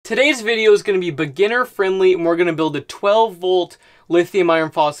Today's video is going to be beginner friendly, and we're going to build a 12 volt lithium iron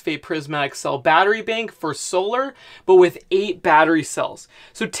phosphate prismatic cell battery bank for solar, but with 8 battery cells.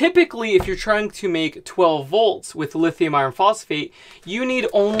 So typically, if you're trying to make 12 volts with lithium iron phosphate, you need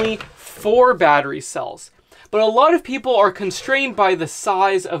only 4 battery cells. But a lot of people are constrained by the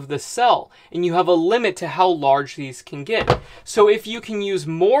size of the cell, and you have a limit to how large these can get. So if you can use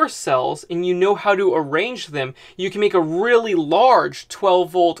more cells and you know how to arrange them, you can make a really large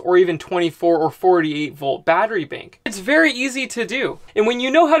 12 volt or even 24 or 48 volt battery bank. It's very easy to do. And when you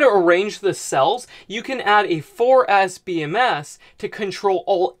know how to arrange the cells, you can add a 4S BMS to control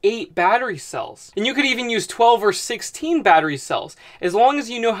all 8 battery cells. And you could even use 12 or 16 battery cells. As long as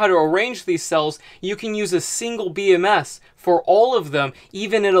you know how to arrange these cells, you can use a single BMS for all of them,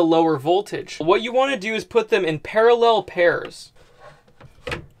 even at a lower voltage. What you want to do is put them in parallel pairs.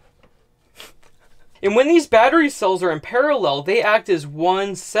 And when these battery cells are in parallel, they act as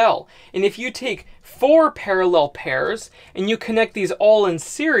one cell. And if you take 4 parallel pairs and you connect these all in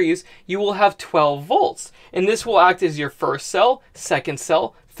series, you will have 12 volts. And this will act as your first cell, second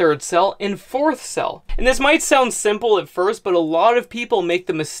cell, third cell, and fourth cell. And this might sound simple at first, but a lot of people make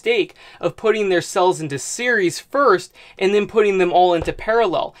the mistake of putting their cells into series first and then putting them all into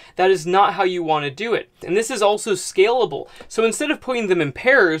parallel. That is not how you want to do it. And this is also scalable. So instead of putting them in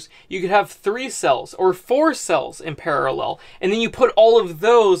pairs, you could have 3 cells or 4 cells in parallel, and then you put all of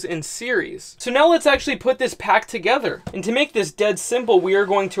those in series. So now let's actually put this pack together. And to make this dead simple, we are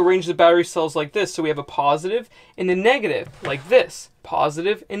going to arrange the battery cells like this. So we have a positive and a negative, like this.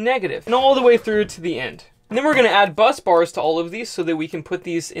 Positive and negative, and all the way through to the end. And then we're going to add bus bars to all of these so that we can put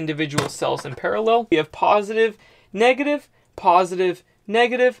these individual cells in parallel. We have positive, negative, positive,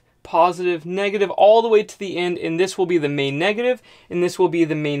 negative, positive, negative, all the way to the end, and this will be the main negative, and this will be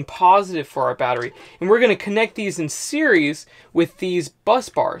the main positive for our battery. And we're going to connect these in series with these bus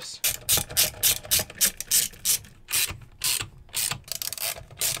bars.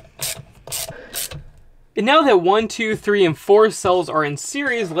 And now that 1, 2, 3, and 4 cells are in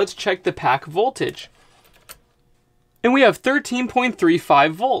series, let's check the pack voltage. And we have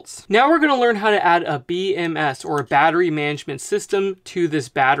 13.35 volts. Now we're going to learn how to add a BMS, or a battery management system, to this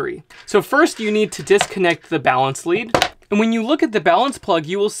battery. So first you need to disconnect the balance lead. And when you look at the balance plug,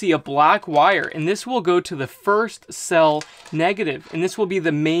 you will see a black wire, and this will go to the first cell negative, and this will be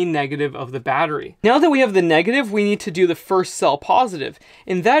the main negative of the battery. Now that we have the negative, we need to do the first cell positive,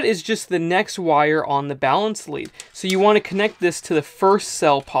 and that is just the next wire on the balance lead. So you want to connect this to the first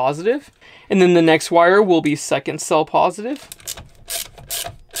cell positive, and then the next wire will be second cell positive.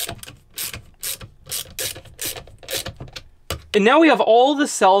 And now we have all the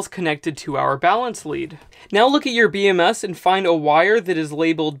cells connected to our balance lead. Now look at your BMS and find a wire that is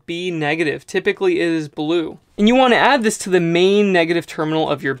labeled B negative. Typically it is blue. And you want to add this to the main negative terminal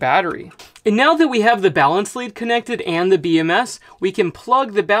of your battery. And now that we have the balance lead connected and the BMS, we can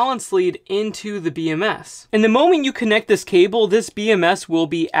plug the balance lead into the BMS. And the moment you connect this cable, this BMS will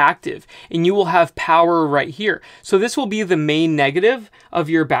be active and you will have power right here. So this will be the main negative of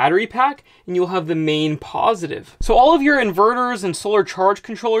your battery pack, and you'll have the main positive. So all of your inverters and solar charge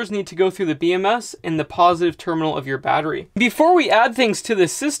controllers need to go through the BMS and the positive terminal of your battery. Before we add things to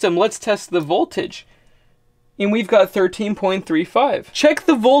this system, let's test the voltage. And we've got 13.35. Check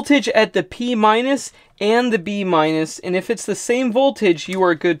the voltage at the P minus and the B minus, and if it's the same voltage, you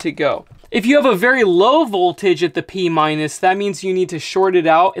are good to go. If you have a very low voltage at the P minus, that means you need to short it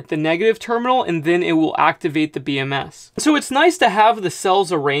out at the negative terminal, and then it will activate the BMS. So it's nice to have the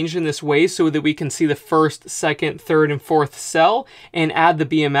cells arranged in this way so that we can see the first, second, third, and fourth cell and add the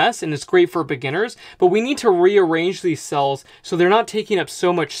BMS, and it's great for beginners, but we need to rearrange these cells so they're not taking up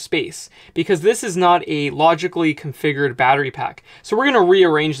so much space, because this is not a logically configured battery pack. So we're going to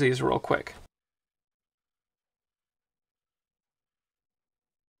rearrange these real quick.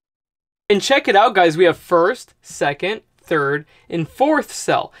 And check it out, guys. We have first, second, third, and fourth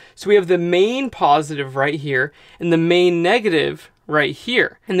cell. So we have the main positive right here and the main negative right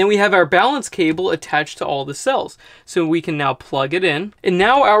here. And then we have our balance cable attached to all the cells. So we can now plug it in. And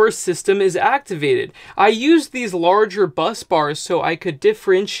now our system is activated. I used these larger bus bars so I could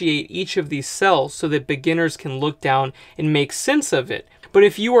differentiate each of these cells so that beginners can look down and make sense of it. But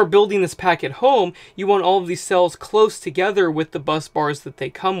if you are building this pack at home, you want all of these cells close together with the bus bars that they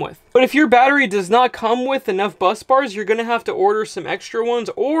come with. But if your battery does not come with enough bus bars, you're going to have to order some extra ones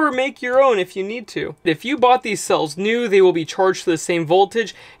or make your own if you need to. If you bought these cells new, they will be charged to the same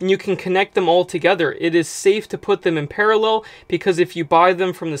voltage and you can connect them all together. It is safe to put them in parallel because if you buy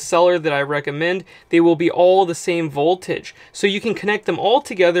them from the seller that I recommend, they will be all the same voltage. So you can connect them all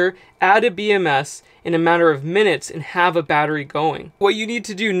together, add a BMS in a matter of minutes and have a battery going. What you need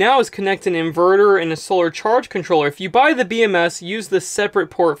to do now is connect an inverter and a solar charge controller. If you buy the BMS, use the separate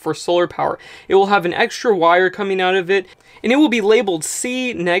port for solar power. It will have an extra wire coming out of it and it will be labeled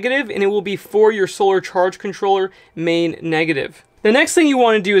C negative and it will be for your solar charge controller main negative. The next thing you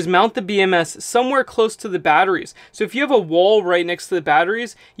want to do is mount the BMS somewhere close to the batteries. So if you have a wall right next to the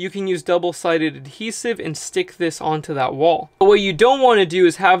batteries, you can use double-sided adhesive and stick this onto that wall. But what you don't want to do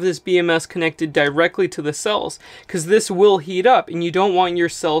is have this BMS connected directly to the cells, because this will heat up and you don't want your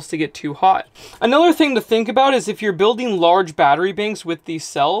cells to get too hot. Another thing to think about is if you're building large battery banks with these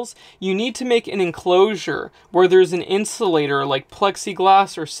cells, you need to make an enclosure where there's an insulator like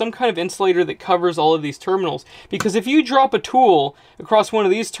plexiglass or some kind of insulator that covers all of these terminals. Because if you drop a tool across one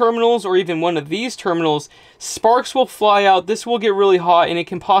of these terminals or even one of these terminals, sparks will fly out, this will get really hot, and it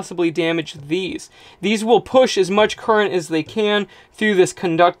can possibly damage these. These will push as much current as they can through this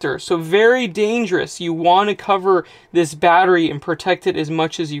conductor. So very dangerous. You want to cover this battery and protect it as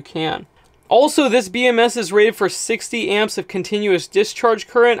much as you can. Also, this BMS is rated for 60 amps of continuous discharge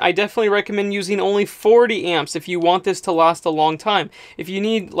current. I definitely recommend using only 40 amps if you want this to last a long time. If you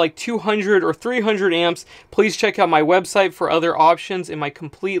need like 200 or 300 amps, please check out my website for other options in my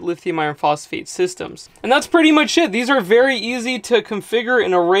complete lithium iron phosphate systems. And that's pretty much it. These are very easy to configure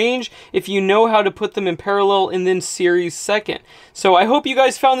and arrange if you know how to put them in parallel and then series second. So I hope you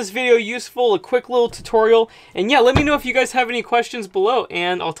guys found this video useful, a quick little tutorial. And yeah, let me know if you guys have any questions below,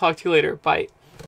 and I'll talk to you later. Bye.